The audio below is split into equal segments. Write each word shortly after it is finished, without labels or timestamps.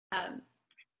Um,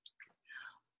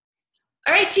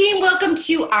 all right, team, welcome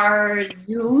to our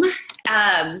Zoom.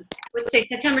 What's today,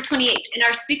 September 28th. And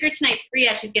our speaker tonight's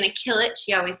Bria. She's going to kill it.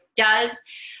 She always does.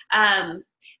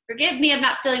 Forgive me, I'm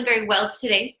not feeling very well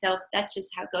today, so that's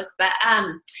just how it goes. But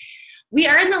we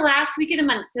are in the last week of the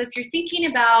month, so if you're thinking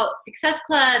about Success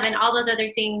Club and all those other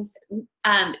things,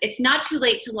 it's not too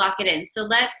late to lock it in. So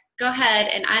let's go ahead,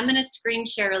 and I'm going to screen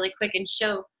share really quick and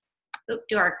show,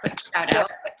 do our quick shout out.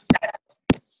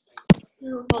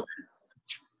 Hold on.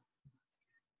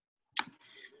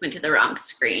 Went to the wrong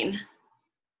screen.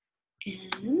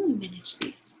 And manage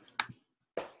these.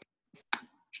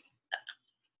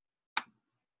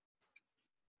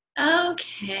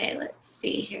 Okay, let's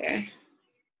see here.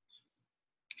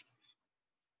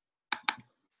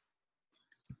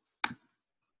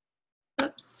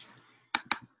 Oops.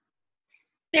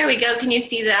 There we go. Can you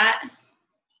see that?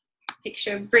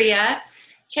 Picture of Bria.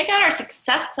 Check out our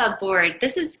Success Club board.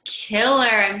 This is killer.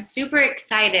 I'm super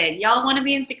excited. Y'all want to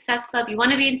be in Success Club? You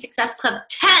want to be in Success Club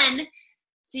 10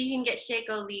 so you can get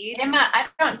Shaco leads? Emma, I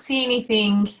don't see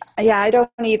anything. Yeah, I don't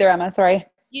either, Emma. Sorry.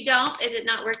 You don't? Is it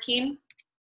not working?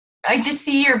 I just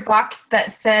see your box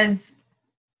that says,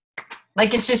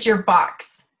 like it's just your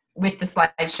box with the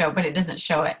slideshow, but it doesn't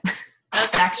show it. Okay.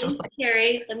 The actual slide.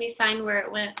 Carrie, let me find where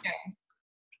it went. Okay.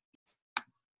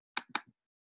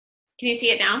 Can you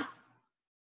see it now?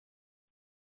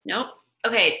 Nope.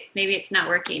 Okay, maybe it's not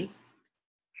working.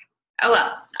 Oh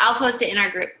well, I'll post it in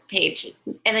our group page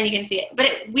and then you can see it.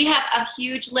 But we have a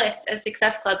huge list of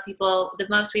Success Club people, the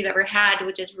most we've ever had,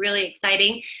 which is really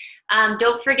exciting.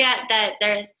 Don't forget that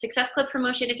there's Success Club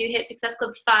promotion. If you hit Success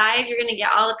Club 5, you're gonna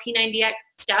get all the P90X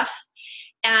stuff.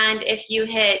 And if you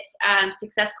hit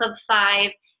Success Club 5,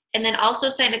 and then also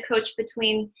sign a coach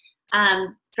between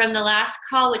from the last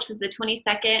call, which was the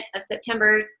 22nd of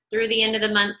September through the end of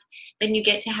the month, then you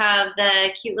get to have the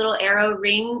cute little arrow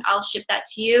ring. I'll ship that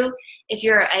to you. If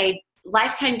you're a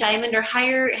lifetime diamond or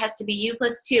higher, it has to be you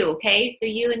plus 2, okay? So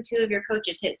you and 2 of your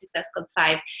coaches hit Success Club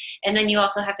 5. And then you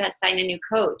also have to assign a new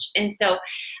coach. And so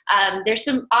there's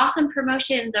some awesome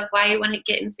promotions of why you want to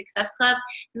get in Success Club.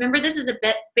 Remember, this is a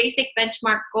basic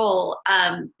benchmark goal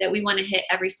that we want to hit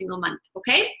every single month,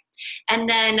 okay? And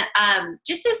then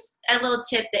just as a little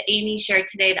tip that Amy shared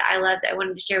today that I loved, that I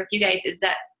wanted to share with you guys is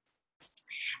that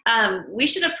we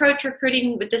should approach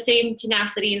recruiting with the same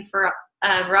tenacity and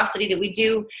ferocity that we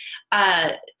do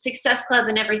Success Club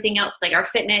and everything else, like our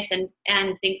fitness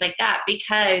and things like that,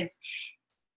 because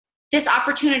this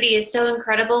opportunity is so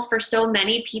incredible for so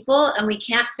many people and we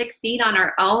can't succeed on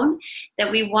our own,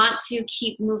 that we want to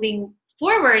keep moving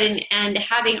forward and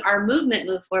having our movement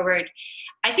move forward.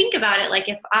 I think about it like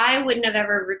if I wouldn't have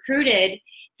ever recruited,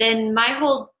 then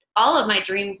all of my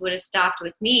dreams would have stopped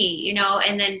with me, you know.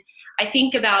 And then I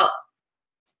think about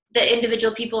the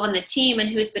individual people on the team and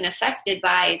who's been affected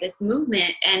by this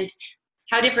movement and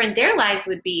how different their lives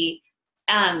would be.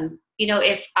 You know,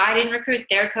 if I didn't recruit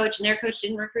their coach and their coach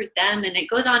didn't recruit them, and it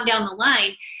goes on down the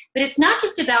line. But it's not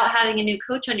just about having a new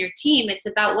coach on your team. It's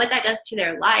about what that does to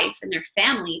their life and their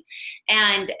family,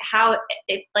 and how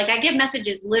like I get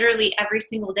messages literally every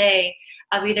single day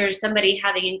of either somebody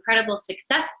having incredible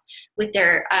success with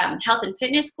their health and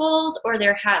fitness goals, or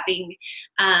they're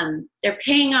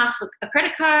paying off a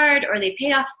credit card, or they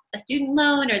paid off a student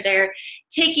loan, or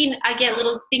I get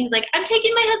little things like, I'm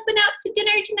taking my husband out to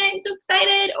dinner tonight, I'm so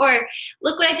excited, or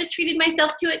look what I just treated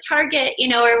myself to at Target, you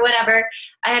know, or whatever.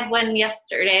 I had one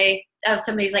yesterday of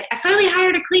somebody's like, I finally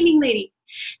hired a cleaning lady.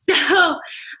 So,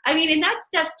 I mean, and that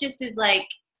stuff just is like,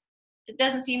 it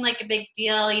doesn't seem like a big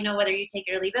deal, you know, whether you take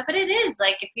it or leave it, but it is.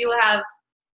 Like if you have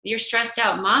your stressed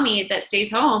out mommy that stays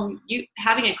home,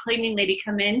 having a cleaning lady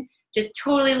come in just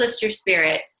totally lifts your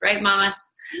spirits, right, mamas?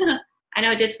 I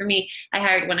know it did for me. I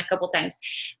hired one a couple times,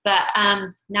 but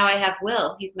now I have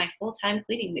Will. He's my full-time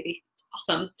cleaning lady. It's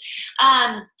awesome.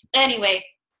 Anyway,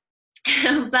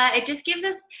 but it just gives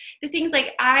us the things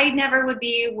like I never would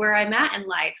be where I'm at in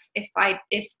life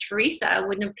if Teresa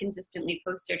wouldn't have consistently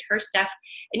posted her stuff.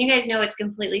 And you guys know it's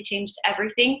completely changed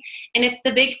everything. And it's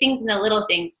the big things and the little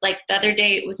things. Like the other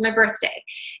day, it was my birthday,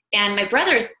 and my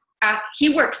brother's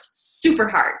he works super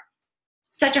hard,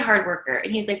 such a hard worker.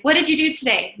 And he's like, what did you do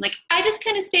today? I'm like, I just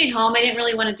kind of stayed home. I didn't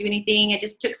really want to do anything. I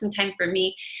just took some time for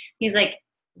me. He's like,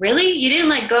 really? You didn't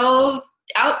like go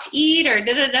out to eat or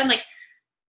da-da-da? I'm like,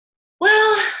 well,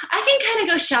 I can kind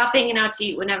of go shopping and out to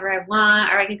eat whenever I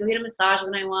want, or I can go get a massage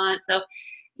when I want. So,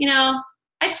 you know,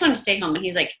 I just wanted to stay home. And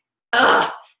he's like,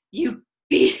 oh, you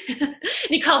B. And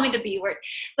he called me the B word.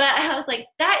 But I was like,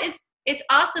 it's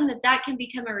awesome that can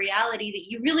become a reality, that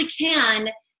you really can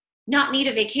not need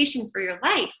a vacation for your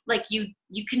life. Like you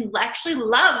can actually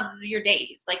love your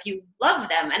days. Like you love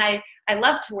them. And I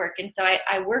love to work. And so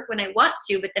I work when I want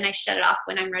to, but then I shut it off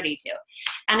when I'm ready to.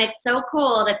 And it's so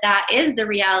cool that that is the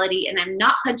reality. And I'm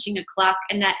not punching a clock,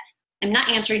 and that I'm not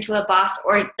answering to a boss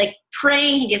or like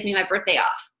praying he gives me my birthday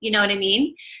off. You know what I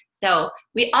mean? So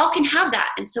we all can have that.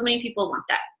 And so many people want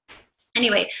that.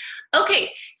 Anyway,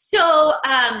 okay. So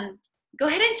go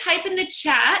ahead and type in the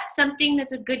chat something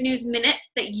that's a good news minute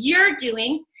that you're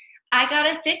doing. I got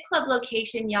a Fit Club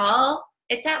location, y'all.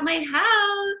 It's at my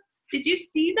house. Did you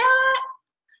see that?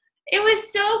 It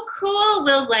was so cool.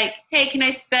 Will's like, hey, can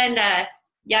I spend a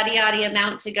yada yada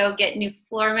amount to go get new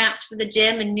floor mats for the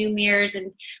gym and new mirrors,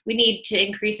 and we need to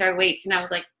increase our weights? And I was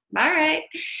like, all right.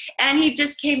 And he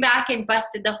just came back and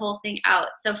busted the whole thing out.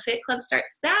 So Fit Club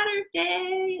starts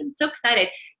Saturday. I'm so excited.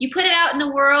 You put it out in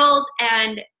the world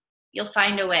and you'll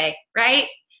find a way, right?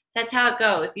 That's how it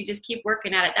goes. You just keep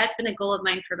working at it. That's been a goal of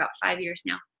mine for about 5 years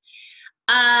now.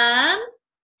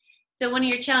 So one of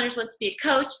your challengers wants to be a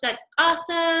coach. That's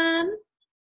awesome.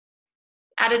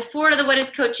 Added 4 to the What is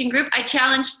Coaching group. I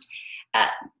challenged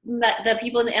the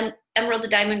people in the Emerald to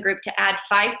Diamond group to add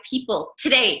 5 people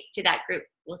today to that group.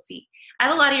 We'll see. I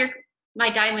have a lot of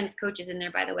my Diamonds coaches in there,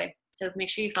 by the way. So make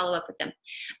sure you follow up with them.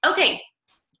 Okay.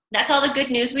 That's all the good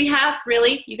news we have,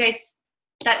 really. You guys,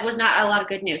 that was not a lot of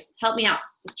good news. Help me out,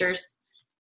 sisters,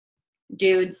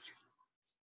 dudes.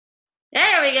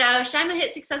 There we go. Shima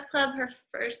hit Success Club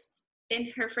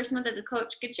in her first month as a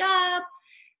coach. Good job.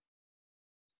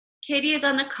 Katie is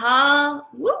on the call.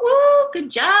 Woo woo.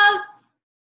 Good job.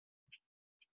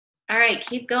 All right,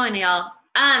 keep going, y'all.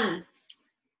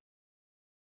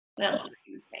 What else was I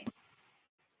going to say?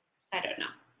 I don't know.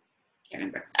 Can't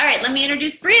remember. All right, let me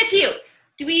introduce Bria to you.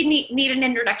 Do we need an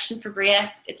introduction for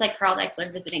Bria? It's like Carl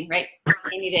Eichler visiting, right? I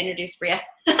need to introduce Bria.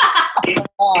 Come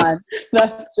on.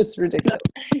 That's just ridiculous.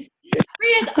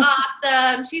 Bria's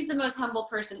awesome. She's the most humble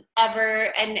person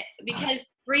ever. And because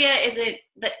Bria isn't,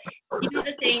 you know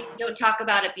the thing, don't talk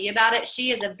about it, be about it. She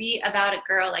is a be about it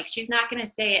girl. Like, she's not going to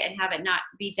say it and have it not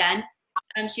be done.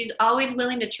 She's always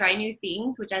willing to try new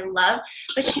things, which I love.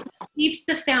 But she keeps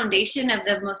the foundation of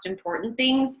the most important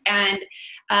things and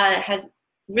has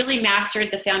really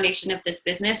mastered the foundation of this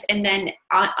business. And then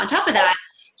on top of that,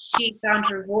 she found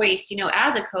her voice,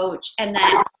 as a coach, and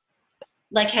then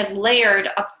like has layered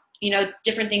up,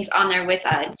 different things on there with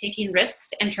taking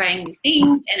risks and trying new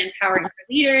things and empowering her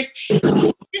leaders.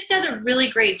 Just does a really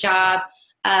great job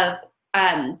of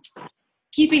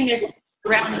keeping this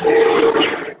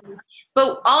grounded,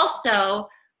 but also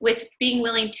with being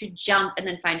willing to jump and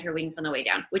then find her wings on the way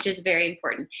down, which is very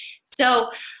important. So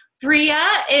Bria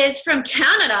is from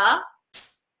Canada.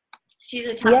 She's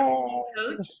a top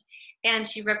coach, and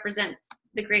she represents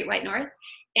the Great White North.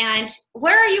 And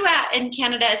where are you at in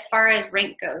Canada as far as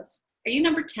rank goes? Are you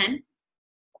number 10?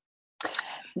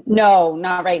 No,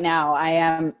 not right now. I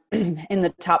am in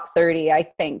the top 30, I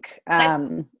think. That's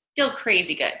still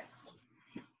crazy good.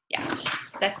 Yeah,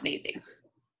 that's amazing.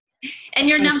 And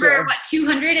you're number,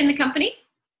 200 in the company?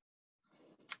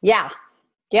 Yeah,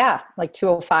 like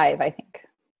 205, I think.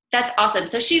 That's awesome.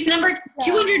 So she's number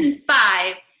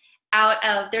 205 out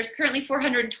of, there's currently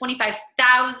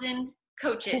 425,000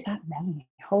 coaches. That many.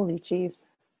 Holy jeez.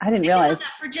 I didn't realize.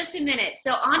 That for just a minute.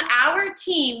 So on our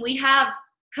team, we have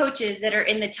coaches that are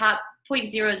in the top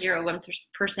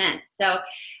 0.001%. So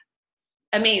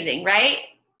amazing, right?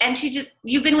 And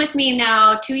you've been with me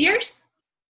now 2 years?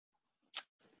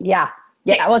 Yeah.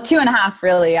 Well, 2.5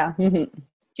 really. Yeah.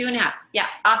 2.5. Yeah.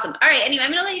 Awesome. All right. Anyway,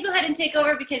 I'm going to let you go ahead and take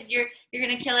over because you're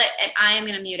going to kill it, and I am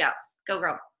going to mute out. Go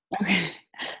girl. Okay.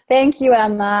 Thank you,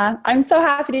 Emma. I'm so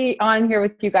happy to be on here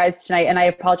with you guys tonight. And I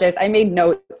apologize. I made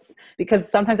notes because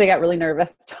sometimes I get really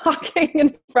nervous talking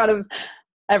in front of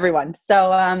everyone.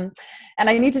 So, and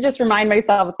I need to just remind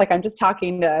myself, it's like I'm just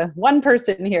talking to one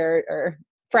person here, or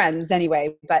friends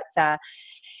anyway. But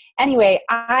anyway,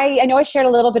 I know I shared a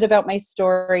little bit about my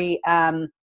story in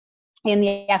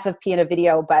the FFP in a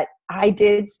video, but I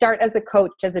did start as a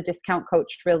coach, as a discount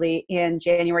coach, really in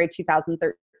January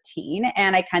 2013.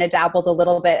 And I kind of dabbled a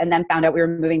little bit and then found out we were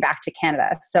moving back to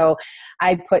Canada. So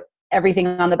I put everything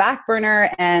on the back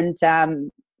burner and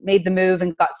made the move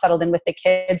and got settled in with the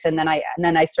kids. And then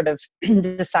I sort of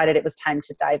decided it was time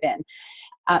to dive in.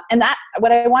 And that,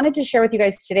 what I wanted to share with you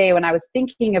guys today, when I was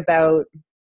thinking about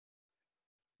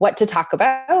what to talk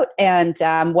about and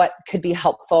what could be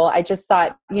helpful, I just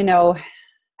thought,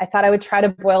 I thought I would try to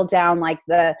boil down like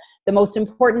the most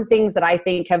important things that I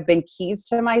think have been keys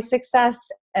to my success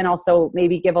and also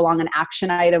maybe give along an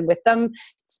action item with them.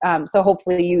 So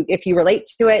hopefully if you relate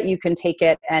to it, you can take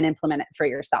it and implement it for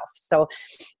yourself. So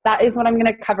that is what I'm going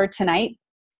to cover tonight.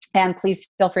 And please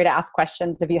feel free to ask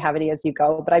questions if you have any as you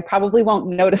go, but I probably won't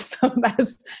notice them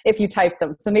as if you type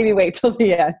them. So maybe wait till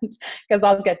the end because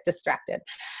I'll get distracted.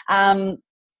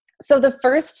 So the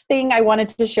first thing I wanted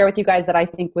to share with you guys that I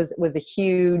think was a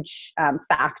huge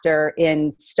factor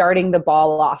in starting the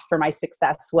ball off for my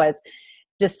success was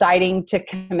deciding to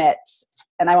commit.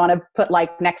 And I want to put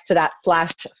like next to that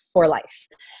 / for life.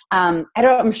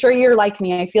 I'm sure you're like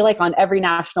me. I feel like on every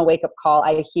national wake up call,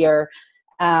 I hear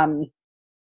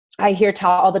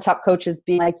all the top coaches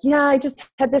being like, yeah, I just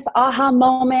had this aha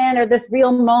moment or this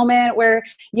real moment where,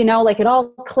 like it all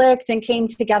clicked and came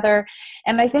together.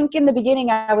 And I think in the beginning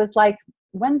I was like,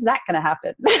 when's that going to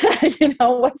happen?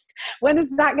 When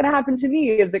is that going to happen to me?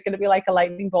 Is it going to be like a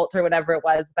lightning bolt or whatever it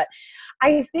was? But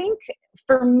I think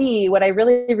for me, what I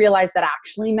really realized that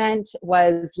actually meant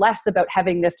was less about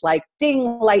having this like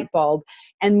ding light bulb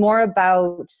and more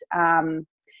about,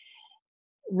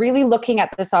 really looking at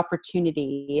this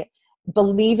opportunity,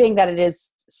 believing that it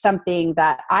is something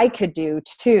that I could do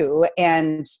too.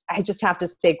 And I just have to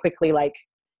say quickly, like,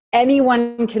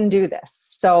 anyone can do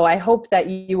this. So I hope that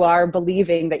you are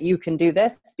believing that you can do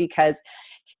this, because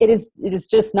it is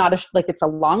just not it's a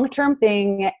long-term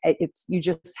thing. You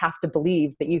just have to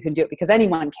believe that you can do it, because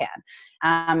anyone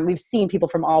can. We've seen people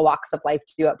from all walks of life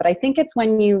do it, but I think it's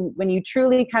when you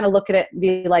truly kind of look at it and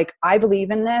be like, I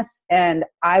believe in this and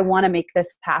I want to make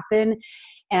this happen.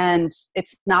 And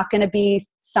it's not going to be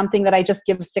something that I just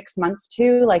give 6 months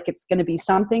to, like it's going to be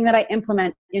something that I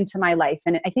implement into my life.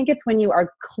 And I think it's when you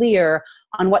are clear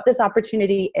on what this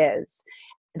opportunity is,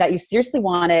 that you seriously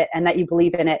want it and that you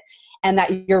believe in it, and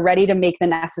that you're ready to make the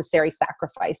necessary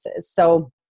sacrifices.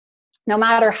 So no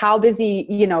matter how busy,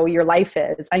 your life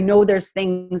is, I know there's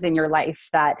things in your life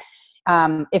that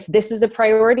if this is a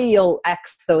priority, you'll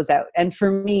X those out. And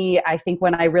for me, I think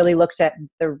when I really looked at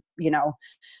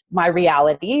my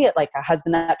reality, like a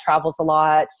husband that travels a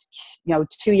lot,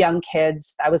 2 young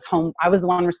kids, I was home. I was the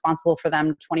one responsible for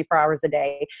them 24 hours a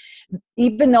day.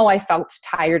 Even though I felt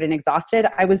tired and exhausted,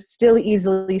 I was still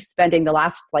easily spending the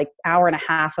last hour and a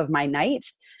half of my night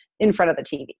in front of the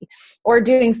TV or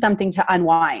doing something to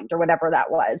unwind or whatever that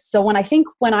was. So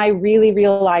when I really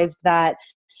realized that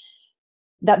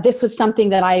this was something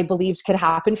that I believed could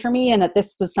happen for me and that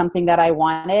this was something that I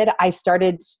wanted, I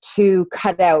started to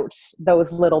cut out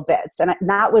those little bits. And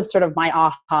that was sort of my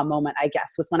aha moment, I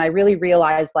guess, was when I really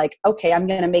realized okay, I'm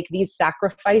going to make these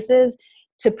sacrifices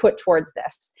to put towards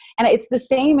this. And it's the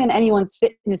same in anyone's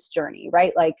fitness journey,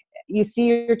 right? Like you see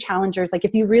your challengers,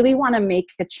 if you really want to make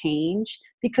a change,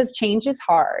 because change is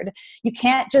hard, you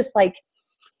can't just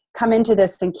come into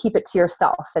this and keep it to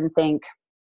yourself and think,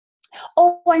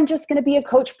 oh, I'm just going to be a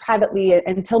coach privately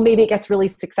until maybe it gets really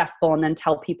successful and then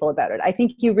tell people about it. I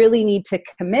think you really need to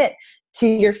commit to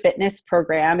your fitness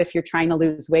program if you're trying to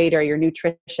lose weight or your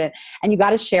nutrition, and you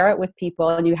got to share it with people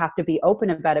and you have to be open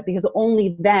about it, because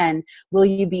only then will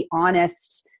you be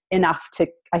honest enough to,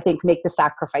 I think, make the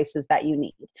sacrifices that you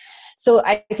need. So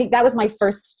I think that was my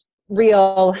first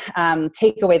real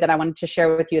takeaway that I wanted to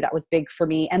share with you that was big for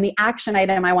me. And the action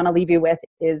item I want to leave you with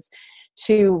is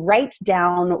to write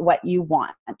down what you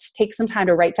want. Take some time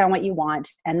to write down what you want,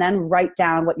 and then write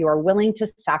down what you are willing to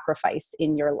sacrifice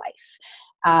in your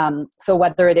life. So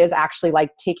whether it is actually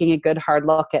taking a good hard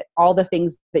look at all the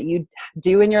things that you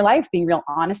do in your life, being real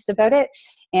honest about it,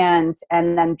 and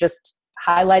then just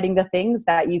highlighting the things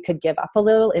that you could give up a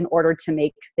little in order to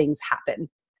make things happen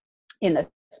in this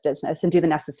business and do the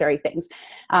necessary things.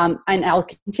 And I'll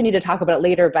continue to talk about it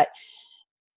later, but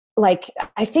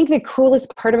I think the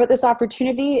coolest part about this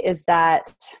opportunity is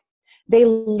that they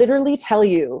literally tell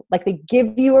you, they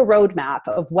give you a roadmap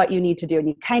of what you need to do. And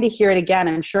you kind of hear it again.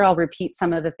 I'm sure I'll repeat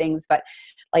some of the things, but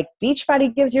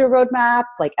Beachbody gives you a roadmap,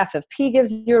 FFP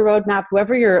gives you a roadmap,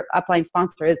 whoever your upline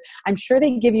sponsor is, I'm sure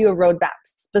they give you a roadmap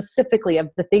specifically of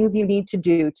the things you need to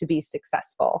do to be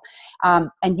successful.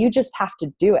 And you just have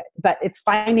to do it. But it's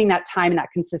finding that time and that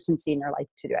consistency in your life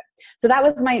to do it. So that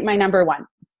was my number one.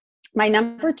 My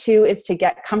number two is to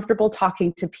get comfortable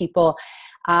talking to people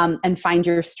and find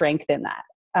your strength in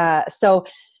that. So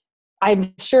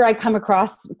I'm sure I come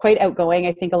across quite outgoing.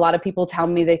 I think a lot of people tell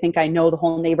me they think I know the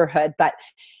whole neighborhood, but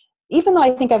even though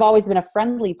I think I've always been a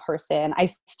friendly person, I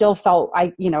still felt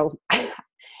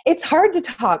it's hard to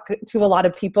talk to a lot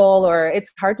of people, or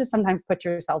it's hard to sometimes put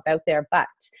yourself out there, but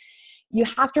you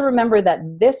have to remember that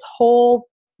this whole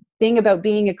thing about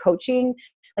being a coaching,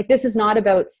 this is not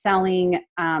about selling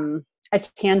a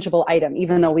tangible item,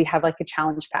 even though we have like a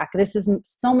challenge pack. This is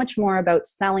so much more about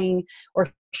selling or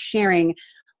sharing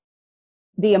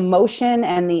the emotion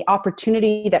and the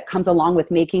opportunity that comes along with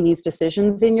making these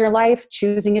decisions in your life,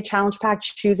 choosing a challenge pack,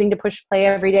 choosing to push play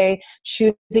every day,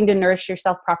 choosing to nourish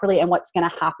yourself properly, and what's going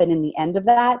to happen in the end of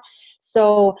that.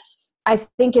 So I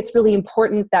think it's really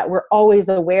important that we're always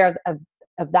aware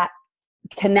of that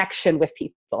connection with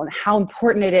people and how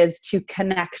important it is to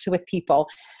connect with people.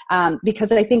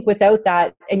 Because I think without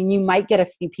that, I mean, you might get a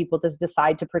few people to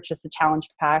decide to purchase a challenge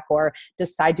pack or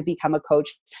decide to become a coach,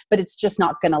 but it's just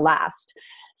not going to last.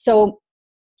 So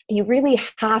you really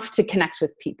have to connect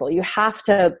with people. You have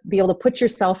to be able to put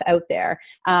yourself out there.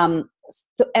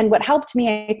 And what helped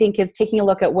me, I think, is taking a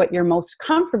look at what you're most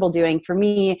comfortable doing. For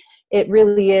me, it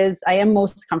really is, I am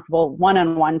most comfortable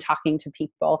one-on-one talking to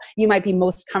people. You might be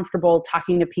most comfortable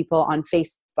talking to people on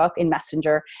Facebook in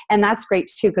Messenger. And that's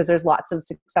great too, because there's lots of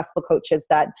successful coaches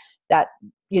that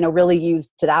really use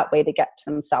to that way to get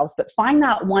to themselves. But find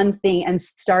that one thing and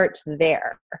start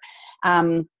there.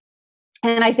 And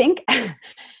I think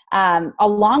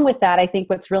along with that, I think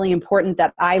what's really important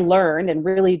that I learned and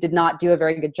really did not do a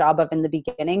very good job of in the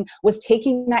beginning was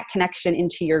taking that connection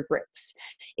into your groups,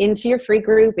 into your free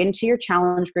group, into your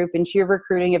challenge group, into your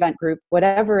recruiting event group,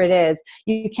 whatever it is.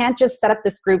 You can't just set up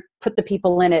this group, put the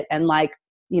people in it, and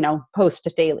post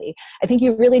daily. I think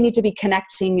you really need to be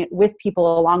connecting with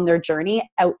people along their journey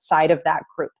outside of that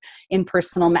group in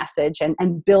personal message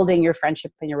and building your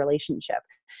friendship and your relationship.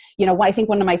 I think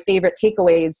one of my favorite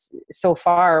takeaways so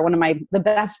far, the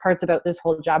best parts about this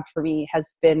whole job for me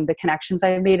has been the connections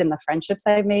I've made and the friendships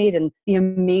I've made and the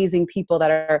amazing people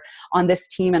that are on this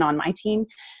team and on my team.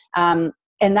 And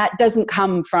that doesn't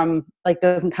come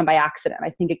by accident. I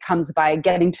think it comes by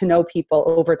getting to know people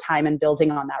over time and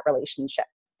building on that relationship.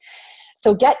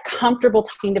 So get comfortable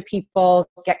talking to people,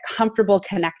 get comfortable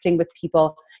connecting with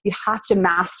people. You have to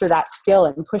master that skill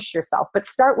and push yourself, but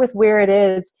start with where it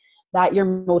is that you're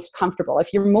most comfortable.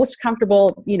 If you're most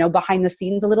comfortable, behind the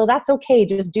scenes a little, that's okay.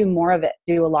 Just do more of it,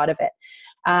 do a lot of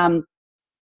it.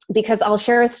 Because I'll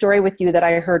share a story with you that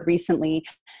I heard recently.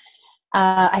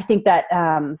 I think that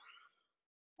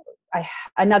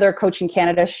another coach in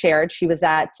Canada shared, she was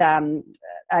at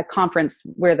a conference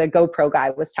where the GoPro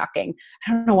guy was talking.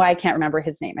 I don't know why I can't remember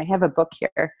his name. I have a book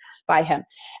here by him.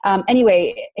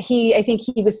 Anyway, I think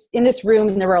he was in this room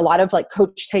and there were a lot of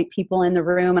coach type people in the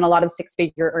room and a lot of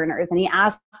six-figure earners. And he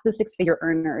asked the six-figure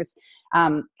earners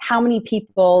how many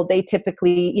people they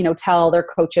typically, tell their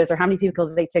coaches, or how many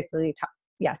people they typically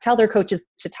tell their coaches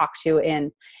to talk to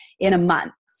in a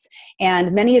month.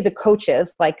 And many of the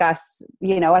coaches like us,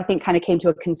 I think kind of came to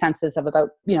a consensus of about,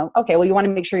 okay, well, you want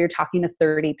to make sure you're talking to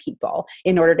 30 people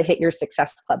in order to hit your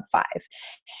Success Club 5.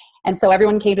 And so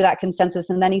everyone came to that consensus.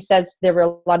 And then he says there were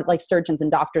a lot of surgeons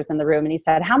and doctors in the room. And he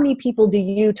said, how many people do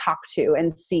you talk to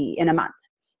and see in a month?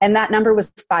 And that number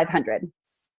was 500.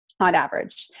 On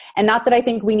average. And not that I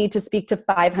think we need to speak to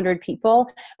 500 people,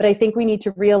 but I think we need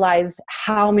to realize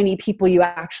how many people you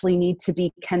actually need to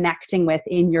be connecting with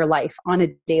in your life on a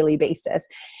daily basis.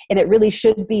 And it really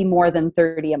should be more than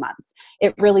 30 a month.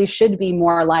 It really should be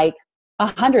more like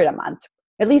 100 a month,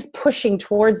 at least pushing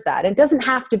towards that. It doesn't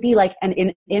have to be like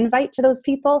an invite to those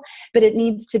people, but it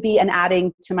needs to be an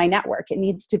adding to my network. It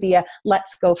needs to be a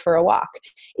let's go for a walk.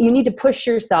 You need to push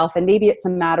yourself, and maybe it's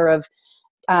a matter of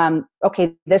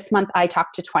okay, this month I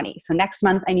talked to 20. So next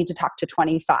month I need to talk to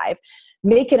 25.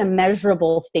 Make it a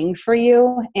measurable thing for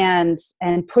you and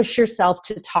push yourself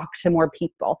to talk to more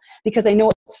people, because I know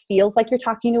it feels like you're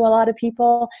talking to a lot of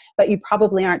people, but you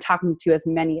probably aren't talking to as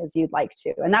many as you'd like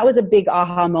to. And that was a big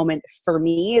aha moment for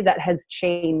me that has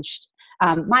changed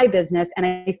my business, and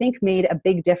I think made a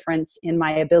big difference in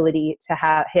my ability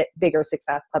to hit bigger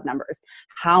Success Club numbers.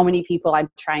 How many people I'm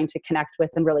trying to connect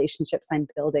with and relationships I'm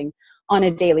building on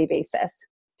a daily basis.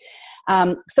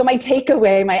 So my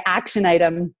takeaway, my action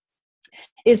item,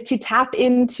 is to tap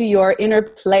into your inner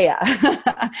playa.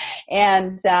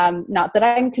 And not that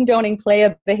I'm condoning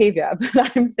playa behavior,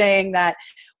 but I'm saying that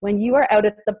when you are out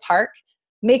at the park,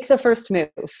 make the first move.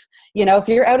 If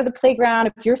you're out of the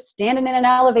playground, if you're standing in an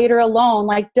elevator alone,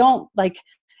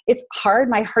 it's hard.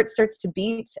 My heart starts to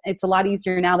beat. It's a lot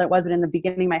easier now than it was in the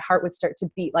beginning. My heart would start to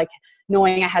beat,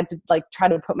 knowing I had to try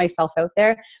to put myself out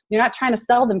there. You're not trying to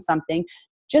sell them something.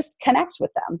 Just connect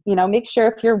with them. Make sure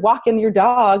if you're walking your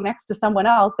dog next to someone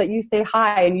else that you say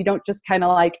hi and you don't just kind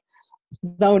of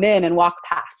zone in and walk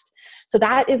past. So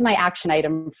that is my action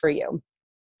item for you,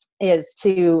 is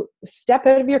to step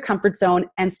out of your comfort zone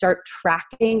and start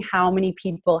tracking how many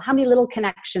little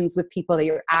connections with people that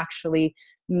you're actually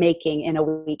making in a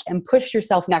week, and push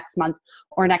yourself next month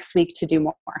or next week to do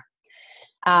more.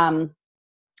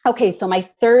 Okay, so my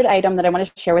third item that I want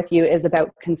to share with you is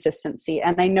about consistency.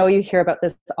 And I know you hear about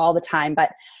this all the time,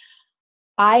 but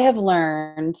I have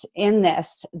learned in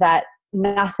this that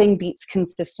nothing beats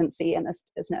consistency in this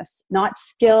business. Not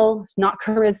skill, not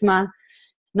charisma,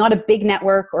 not a big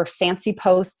network or fancy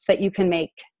posts that you can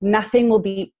make. Nothing will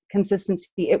beat consistency.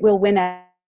 It will win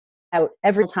out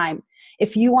every time.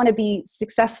 If you want to be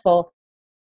successful,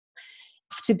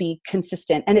 you have to be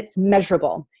consistent, and it's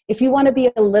measurable. If you want to be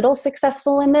a little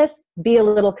successful in this, be a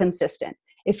little consistent.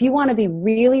 If you want to be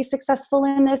really successful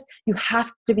in this, you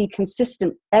have to be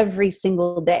consistent every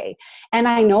single day. And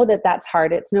I know that that's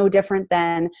hard. It's no different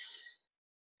than,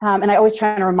 and I always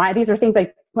try to remind, these are things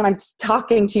when I'm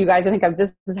talking to you guys, I think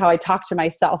this is how I talk to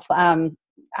myself.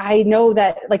 I know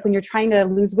that like when you're trying to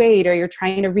lose weight or you're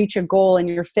trying to reach a goal in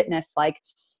your fitness, like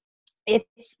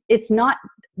it's not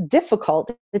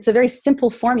difficult. It's a very simple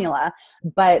formula,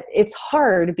 but it's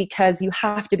hard because you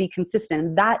have to be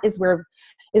consistent. That is where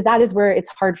it's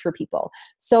hard for people.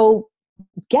 So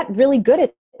get really good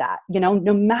at that,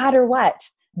 no matter what.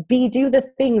 Do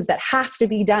the things that have to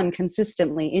be done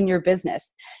consistently in your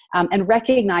business, and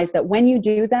recognize that when you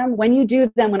do them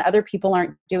when other people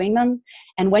aren't doing them,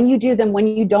 and when you do them when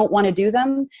you don't want to do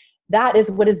them, that is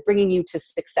what is bringing you to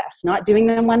success. Not doing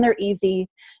them when they're easy,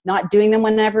 not doing them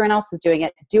when everyone else is doing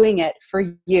it for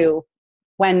you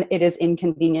when it is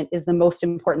inconvenient is the most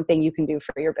important thing you can do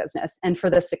for your business and for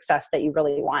the success that you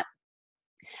really want.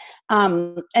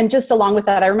 And just along with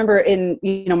that, I remember in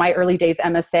my early days,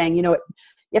 Emma saying, you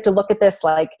have to look at this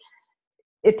like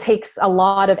it takes a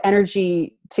lot of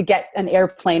energy to get an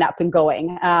airplane up and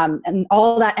going, and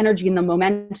all that energy and the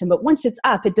momentum. But once it's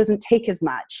up, it doesn't take as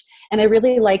much. And I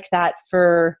really like that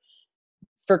for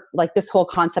like this whole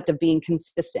concept of being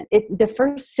consistent. The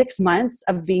first 6 months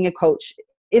of being a coach,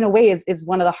 in a way, is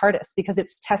one of the hardest because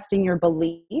it's testing your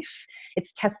belief,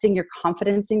 it's testing your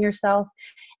confidence in yourself,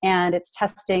 and it's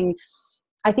testing,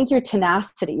 I think, your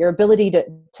tenacity, your ability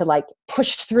to like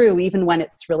push through even when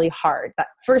it's really hard. That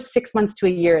first 6 months to a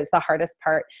year is the hardest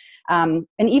part. And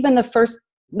even the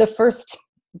first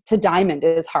to diamond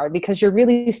is hard because you're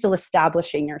really still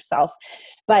establishing yourself.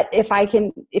 But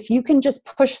if you can just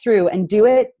push through and do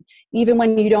it, even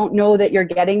when you don't know that you're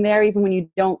getting there, even when you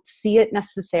don't see it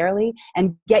necessarily,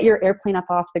 and get your airplane up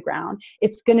off the ground,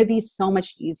 it's going to be so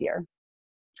much easier.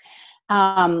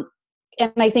 And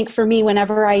I think for me,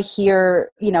 whenever I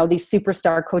hear, these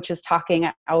superstar coaches talking,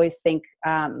 I always think,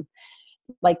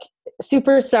 like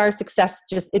superstar success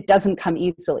it doesn't come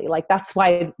easily. Like that's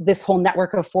why this whole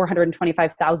network of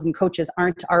 425,000 coaches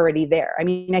aren't already there. I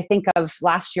mean, I think of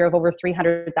last year of over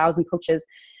 300,000 coaches,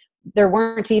 there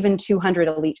weren't even 200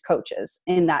 elite coaches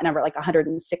in that number, like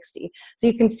 160. So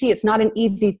you can see it's not an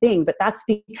easy thing, but that's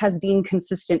because being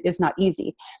consistent is not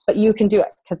easy, but you can do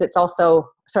it because it's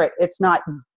not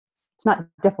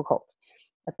difficult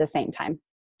at the same time.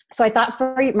 So I thought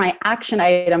for my action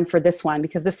item for this one,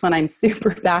 because this one I'm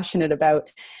super passionate about,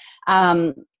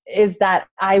 is that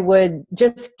I would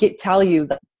just tell you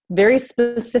that very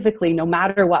specifically, no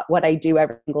matter what I do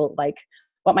every single,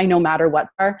 what my no matter what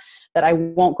are, that I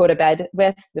won't go to bed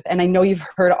with. And I know you've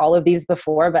heard all of these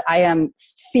before, but I am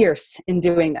fierce in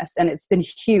doing this. And it's been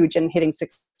huge in hitting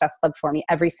Success Club for me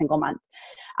every single month,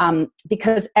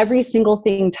 because every single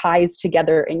thing ties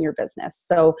together in your business.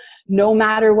 So no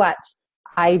matter what,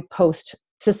 I post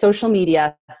to social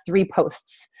media 3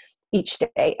 posts each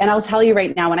day. And I'll tell you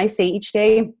right now, when I say each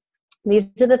day, these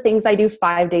are the things I do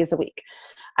 5 days a week.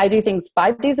 I do things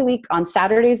 5 days a week on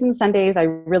Saturdays and Sundays. I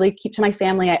really keep to my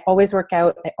family. I always work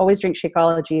out. I always drink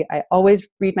Shakeology. I always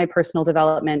read my personal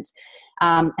development.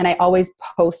 And I always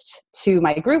post to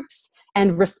my groups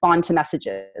and respond to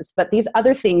messages. But these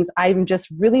other things, I'm just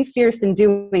really fierce in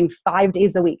doing 5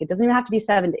 days a week. It doesn't even have to be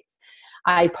 7 days.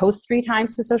 I post 3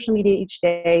 times to social media each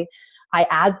day. I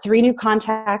add 3 new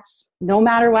contacts. No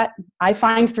matter what, I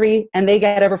find 3 and they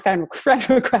get a friend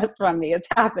request from me. It's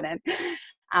happening.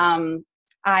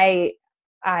 I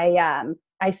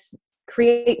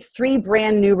create 3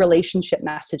 brand new relationship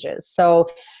messages. So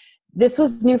this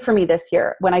was new for me this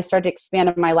year when I started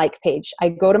expanding my like page. I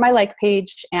go to my like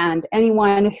page, and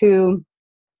anyone who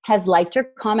has liked or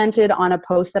commented on a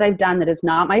post that I've done that is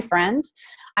not my friend,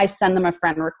 I send them a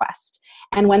friend request.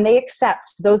 And when they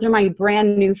accept, those are my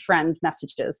brand new friend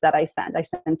messages that I send. I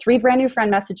send 3 brand new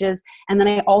friend messages, and then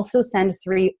I also send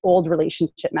 3 old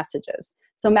relationship messages.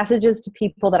 So messages to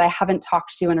people that I haven't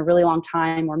talked to in a really long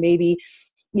time, or maybe,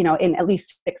 in at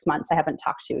least 6 months I haven't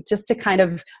talked to, just to kind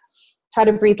of try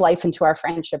to breathe life into our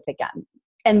friendship again.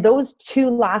 And those two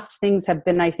last things have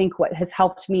been, I think, what has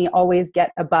helped me always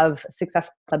get above Success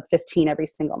Club 15 every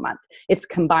single month. It's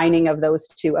combining of those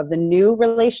two, of the new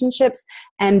relationships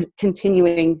and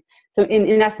continuing. So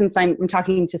in essence, I'm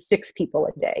talking to 6 people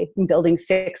a day and building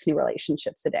 6 new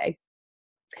relationships a day.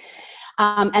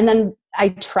 And then I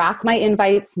track my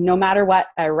invites no matter what.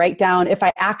 I write down if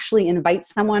I actually invite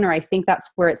someone or I think that's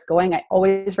where it's going. I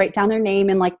always write down their name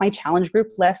in like my challenge group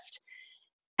list.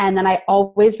 And then I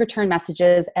always return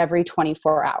messages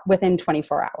within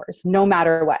 24 hours, no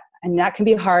matter what. And that can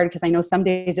be hard because I know some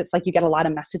days it's like you get a lot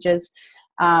of messages.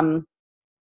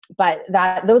 But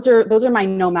those are my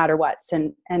no matter whats.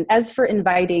 And as for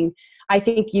inviting, I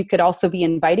think you could also be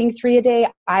inviting 3 a day.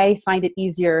 I find it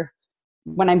easier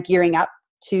when I'm gearing up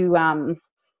to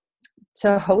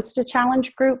host a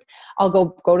challenge group. I'll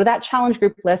go to that challenge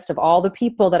group list of all the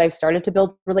people that I've started to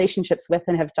build relationships with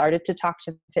and have started to talk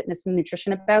to fitness and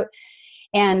nutrition about.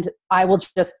 And I'll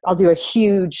do a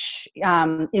huge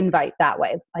invite that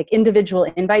way, like individual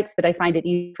invites, but I find it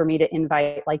easy for me to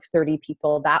invite like 30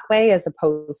 people that way as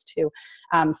opposed to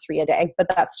 3 a day. But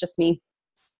that's just me.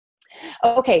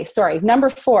 Okay, sorry. Number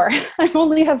 4. I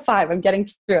only have 5. I'm getting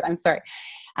through it. I'm sorry.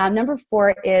 Number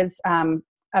 4 is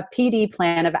a PD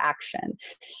plan of action.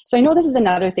 So I know this is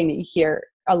another thing that you hear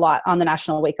a lot on the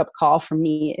National Wake Up Call from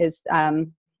me is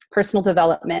personal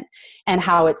development and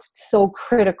how it's so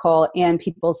critical in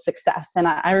people's success. And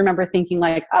I remember thinking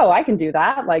like, oh, I can do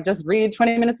that. Like just read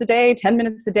 20 minutes a day, 10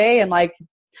 minutes a day, and like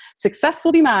success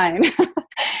will be mine.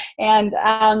 And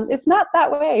it's not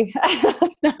that way.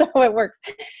 That's not how it works.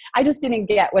 I just didn't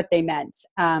get what they meant.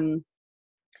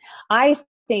 I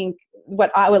think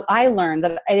what I learned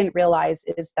that I didn't realize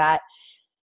is that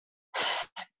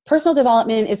personal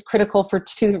development is critical for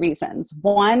 2 reasons.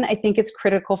 One, I think it's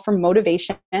critical for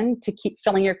motivation to keep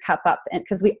filling your cup up, and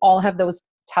because we all have those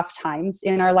tough times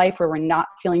in our life where we're not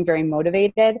feeling very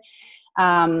motivated.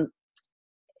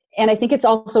 And I think it's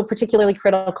also particularly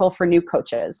critical for new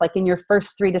coaches. Like in your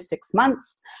first 3 to 6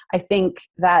 months, I think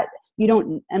that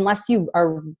unless you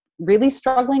are really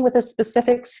struggling with a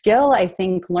specific skill, I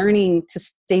think learning to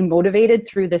stay motivated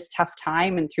through this tough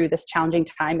time and through this challenging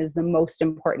time is the most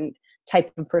important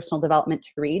type of personal development to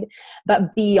read.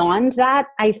 But beyond that,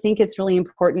 I think it's really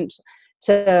important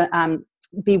to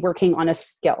be working on a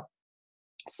skill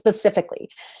specifically,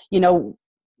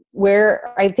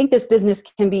 where I think this business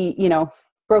can be,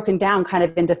 broken down kind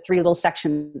of into 3 little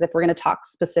sections if we're going to talk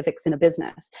specifics in a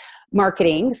business.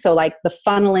 Marketing, so like the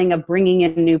funneling of bringing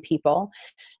in new people,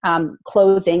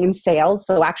 closing and sales,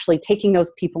 so actually taking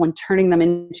those people and turning them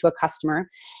into a customer,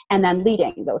 and then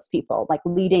leading those people, like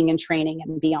leading and training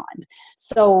and beyond.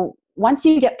 So once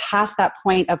you get past that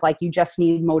point of like you just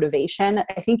need motivation,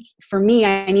 I think for me,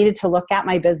 I needed to look at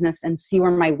my business and see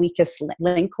where my weakest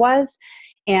link was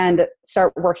and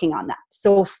start working on that.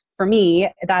 So for me,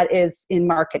 that is in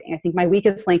marketing. I think my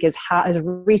weakest link is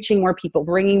reaching more people,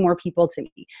 bringing more people to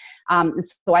me. And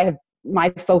so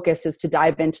my focus is to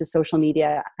dive into social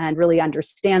media and really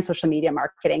understand social media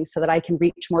marketing so that I can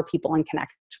reach more people and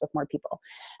connect with more people.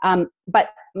 But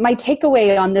my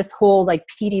takeaway on this whole like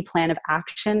PD plan of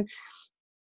action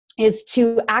is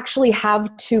to actually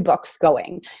have 2 books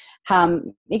going.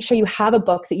 Make sure you have a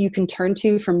book that you can turn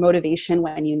to for motivation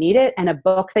when you need it, and a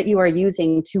book that you are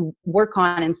using to work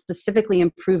on and specifically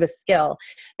improve a skill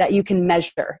that you can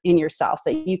measure in yourself,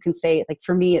 that you can say, like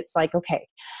for me, it's like, okay,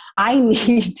 I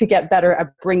need to get better at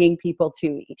bringing people to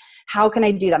me. How can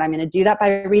I do that? I'm going to do that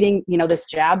by reading, this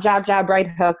Jab, Jab, Jab, Right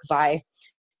Hook by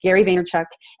Gary Vaynerchuk,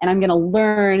 and I'm going to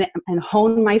learn and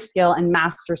hone my skill and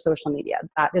master social media.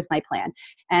 That is my plan.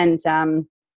 And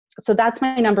so that's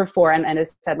my number 4. And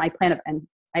as I said, my plan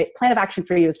of action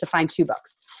for you is to find 2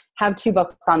 books. Have 2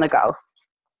 books on the go.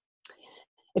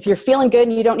 If you're feeling good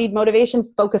and you don't need motivation,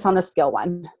 focus on the skill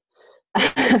one.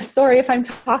 Sorry if I'm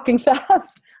talking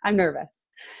fast. I'm nervous.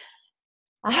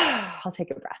 I'll take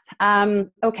a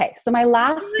breath. Okay, so my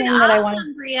last thing that I want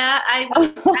to... Bria. I'm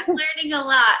learning a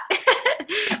lot.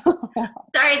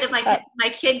 Sorry that my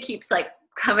kid keeps like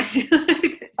coming.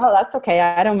 Oh, that's okay.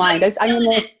 I don't mind.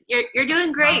 You're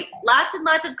doing great. Lots and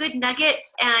lots of good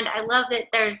nuggets, and I love that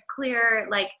there's clear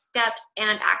like steps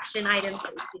and action items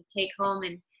that you can take home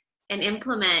and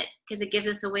implement, because it gives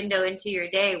us a window into your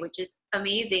day, which is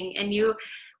amazing. And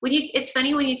it's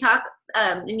funny when you talk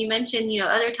and you mention,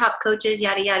 other top coaches,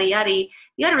 yada, yada, yada.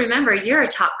 You got to remember you're a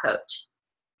top coach,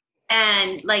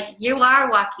 and like you are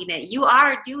walking it, you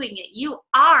are doing it, you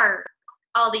are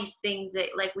all these things that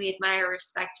like we admire,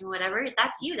 respect, and whatever.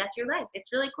 That's you. That's your life.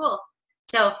 It's really cool.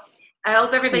 So I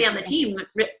hope everybody on the team,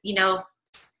 that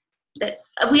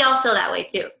we all feel that way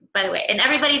too, by the way. And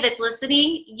everybody that's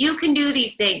listening, you can do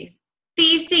these things.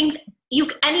 these things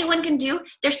anyone can do.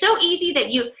 They're so easy that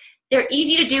they're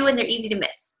easy to do and they're easy to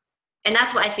miss. And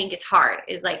that's what I think is hard,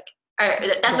 is like,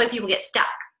 that's why people get stuck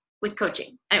with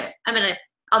coaching. Anyway,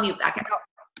 I'll mute back.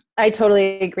 I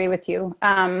totally agree with you.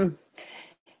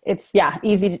 It's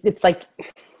easy. It's like,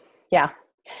 my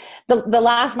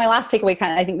last takeaway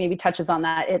kind of, I think maybe touches on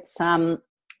that. It's,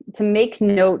 to make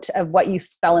note of what you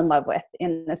fell in love with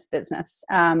in this business.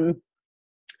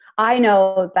 I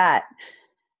know that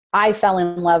I fell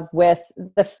in love with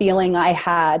the feeling I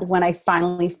had when I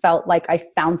finally felt like I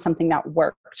found something that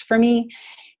worked for me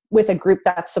with a group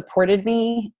that supported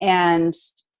me, and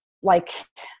like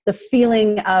the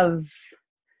feeling of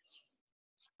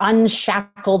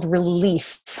unshackled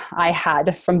relief I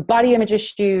had from body image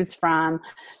issues, from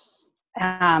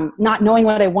not knowing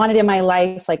what I wanted in my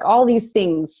life, like all these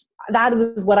things. That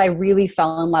was what I really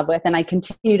fell in love with. And I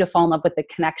continue to fall in love with the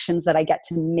connections that I get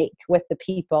to make with the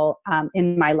people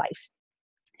in my life.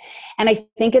 And I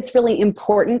think it's really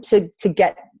important to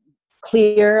get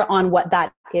clear on what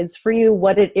that is for you,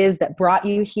 what it is that brought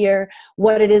you here,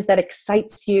 what it is that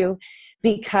excites you,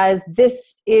 because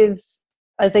this is,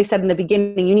 as I said in the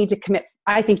beginning, you need to commit.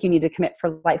 I think you need to commit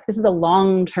for life. This is a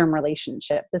long-term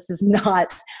relationship. This is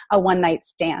not a one-night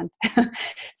stand.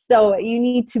 So you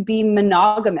need to be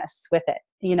monogamous with it.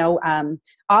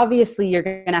 Obviously you're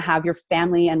going to have your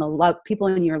family and the people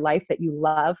in your life that you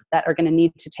love that are going to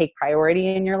need to take priority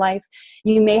in your life.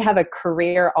 You may have a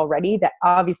career already that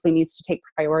obviously needs to take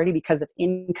priority because of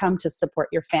income to support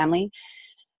your family.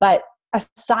 But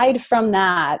aside from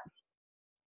that,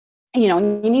 you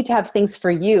need to have things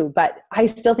for you, but I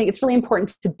still think it's really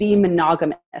important to be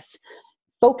monogamous.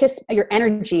 Focus your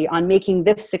energy on making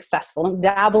this successful and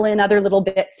dabble in other little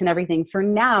bits and everything. For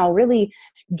now, really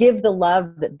give the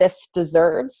love that this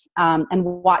deserves, and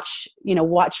watch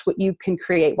what you can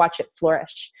create, watch it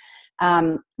flourish.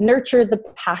 Nurture the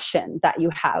passion that you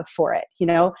have for it,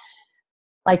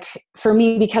 like for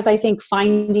me, because I think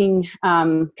finding,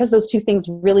 because those two things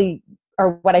really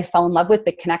are what I fell in love with,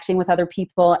 the connecting with other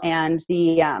people and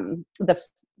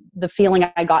the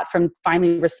feeling I got from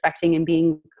finally respecting and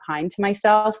being kind to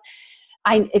myself.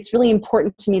 It's really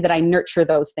important to me that I nurture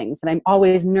those things, and I'm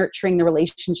always nurturing the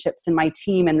relationships in my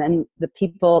team, and then the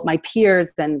people, my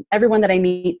peers, and everyone that I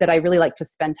meet that I really like to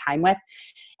spend time with.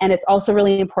 And it's also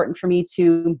really important for me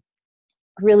to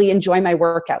really enjoy my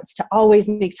workouts, to always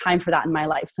make time for that in my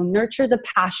life. So nurture the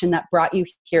passion that brought you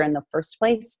here in the first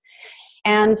place,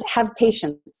 and have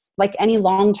patience. Like any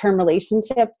long-term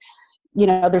relationship,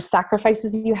 there's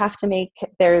sacrifices you have to make.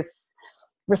 There's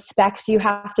respect you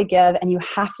have to give, and you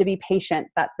have to be patient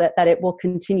that it will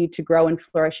continue to grow and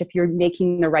flourish if you're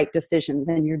making the right decisions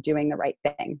and you're doing the right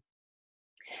thing.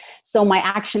 So my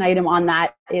action item on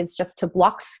that is just to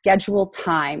block schedule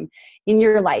time in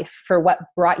your life for what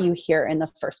brought you here in the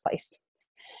first place.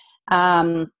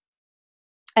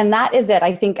 And that is it.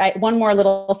 I think one more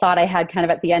little thought I had kind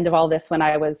of at the end of all this when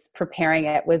I was preparing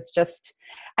it was just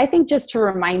to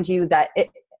remind you that at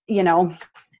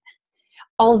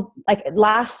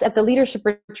the leadership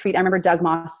retreat, I remember Doug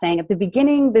Moss saying at the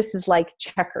beginning, this is like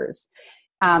checkers.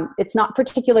 It's not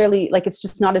particularly it's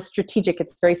just not as strategic.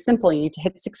 It's very simple. You need to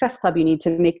hit Success Club. You need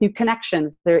to make new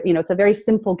connections. It's a very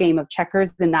simple game of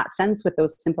checkers in that sense with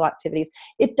those simple activities.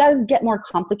 It does get more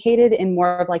complicated and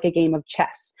more of like a game of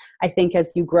chess, I think,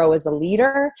 as you grow as a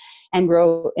leader and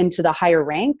grow into the higher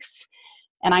ranks.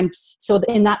 And so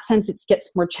in that sense, it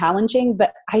gets more challenging,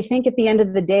 but I think at the end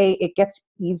of the day, it gets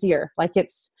easier.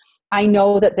 I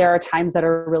know that there are times that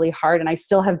are really hard, and I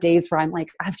still have days where I'm like,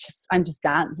 I'm just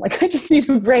done. I just need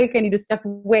a break. I need to step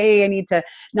away. I need to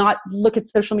not look at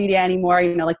social media anymore.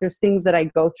 There's things that I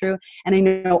go through, and I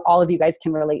know all of you guys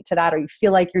can relate to that, or you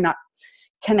feel like you're not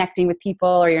connecting with people,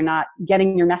 or you're not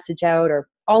getting your message out, or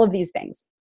all of these things.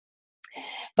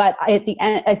 But at the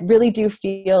end, I really do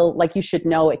feel like you should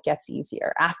know it gets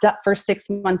easier. After that first 6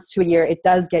 months to a year, it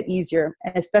does get easier,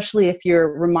 especially if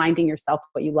you're reminding yourself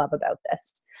what you love about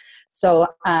this. So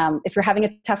if you're having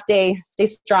a tough day, stay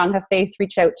strong, have faith,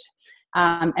 reach out,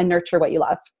 and nurture what you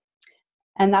love.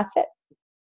 And that's it.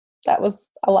 That was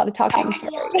a lot of talking.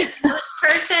 That was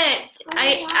perfect.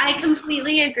 I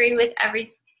completely agree with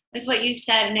with what you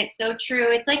said, and it's so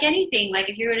true. It's like anything.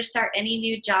 If you were to start any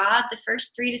new job, the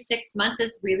first 3 to 6 months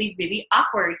is really, really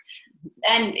awkward.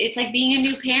 And it's like being a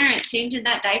new parent, changing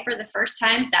that diaper the first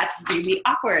time, that's really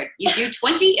awkward. You do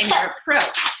 20 and you're a pro.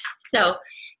 So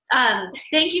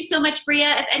thank you so much,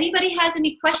 Bria. If anybody has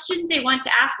any questions they want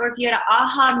to ask, or if you had an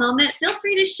aha moment, feel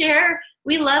free to share.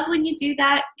 We love when you do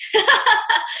that,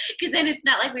 because then it's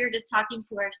not like we were just talking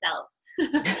to ourselves.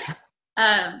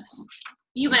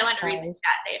 You might want to read the chat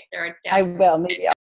if there are down. I will, maybe.